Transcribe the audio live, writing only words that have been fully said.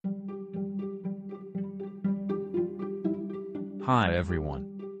Hi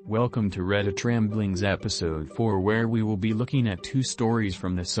everyone. Welcome to Reddit Ramblings episode 4, where we will be looking at 2 stories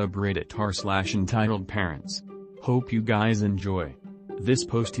from the subreddit r/EntitledParents. Hope you guys enjoy. This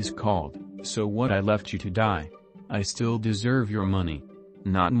post is called, "So What I Left You to Die. I Still Deserve Your Money."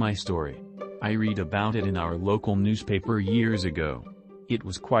 Not my story. I read about it in our local newspaper years ago. It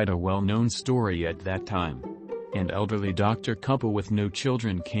was quite a well-known story at that time. An elderly doctor couple with no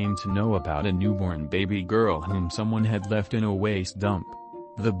children came to know about a newborn baby girl whom someone had left in a waste dump.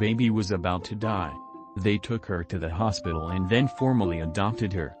 The baby was about to die. They took her to the hospital and then formally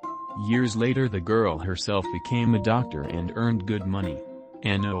adopted her. Years later, the girl herself became a doctor and earned good money.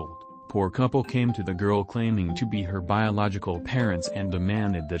 An old, poor couple came to the girl claiming to be her biological parents and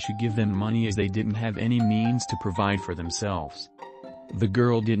demanded that she give them money as they didn't have any means to provide for themselves. The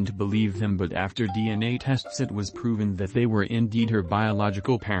girl didn't believe them, but after DNA tests it was proven that they were indeed her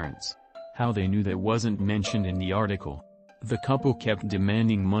biological parents. How they knew that wasn't mentioned in the article. The couple kept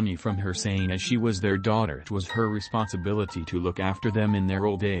demanding money from her, saying as she was their daughter it was her responsibility to look after them in their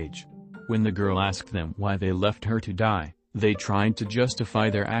old age. When the girl asked them why they left her to die, they tried to justify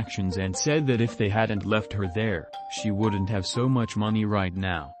their actions and said that if they hadn't left her there, she wouldn't have so much money right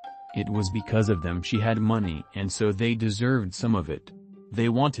now. It was because of them she had money, and so they deserved some of it. They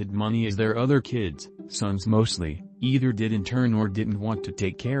wanted money as their other kids, sons mostly, either did in turn or didn't want to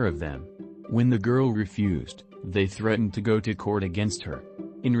take care of them. When the girl refused, they threatened to go to court against her.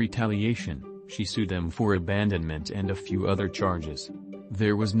 In retaliation, she sued them for abandonment and a few other charges.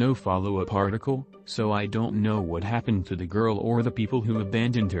 There was no follow-up article, so I don't know what happened to the girl or the people who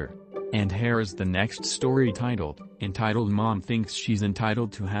abandoned her. And here is the next story entitled Mom Thinks She's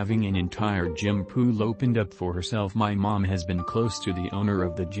Entitled to Having an Entire Gym Pool Opened Up for Herself. My mom has been close to the owner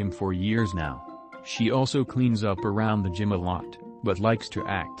of the gym for years now. She also cleans up around the gym a lot, but likes to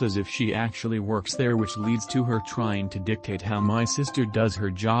act as if she actually works there, which leads to her trying to dictate how my sister does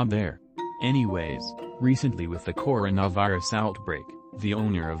her job there. Anyways, recently with the coronavirus outbreak, the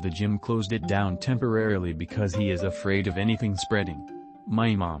owner of the gym closed it down temporarily because he is afraid of anything spreading.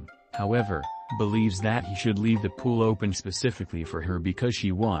 My mom, however, believes that he should leave the pool open specifically for her because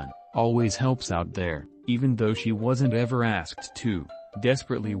she always helps out there, even though she wasn't ever asked to,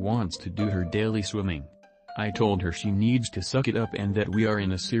 desperately wants to do her daily swimming. I told her she needs to suck it up and that we are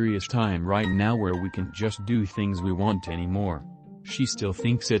in a serious time right now where we can't just do things we want anymore. She still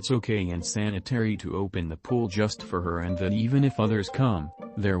thinks it's okay and sanitary to open the pool just for her, and that even if others come,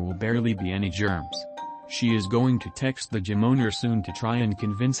 there will barely be any germs. She is going to text the gym owner soon to try and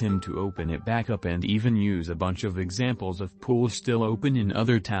convince him to open it back up and even use a bunch of examples of pools still open in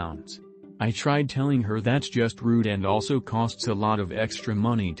other towns. I tried telling her that's just rude and also costs a lot of extra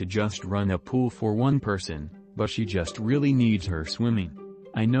money to just run a pool for one person, but she just really needs her swimming.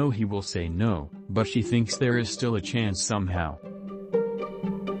 I know he will say no, but she thinks there is still a chance somehow.